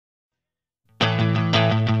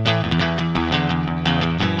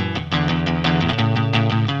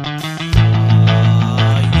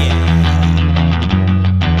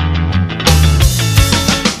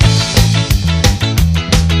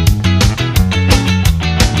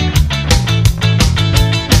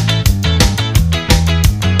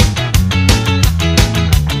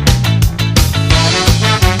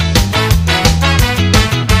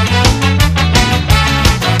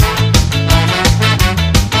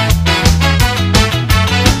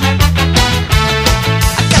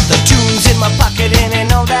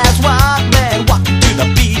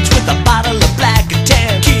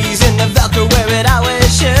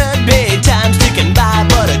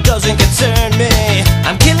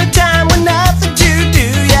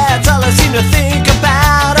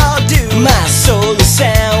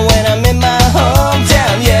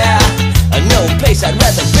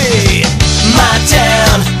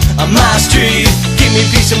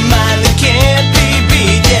of mind that can't be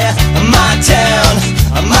beat. Yeah, my town,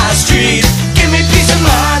 my street. Give me peace of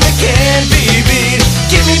mind that can't be beat.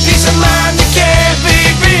 Give me peace of mind that can't be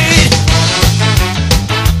beat.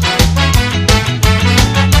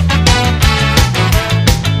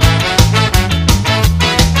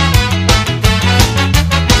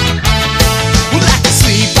 Well, I can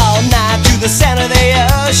sleep all night to the sound of the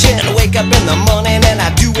ocean. Wake up in the morning and I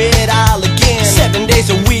do it all again. 7 days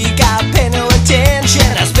a week I pay no attention.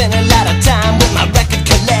 I spend a lot of time with my record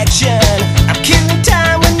collection. I'm killing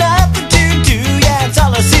time with nothing to do. Yeah, it's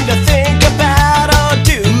all I seem to think about or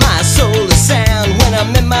do. My soul is sound when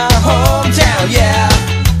I'm in my hometown. Yeah,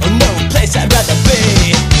 no place I'd rather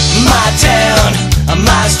be. My town,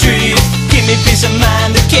 my street. Give me peace of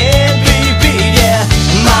mind that can't be beat. Yeah,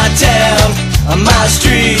 my town, my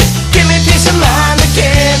street. Give me peace of mind.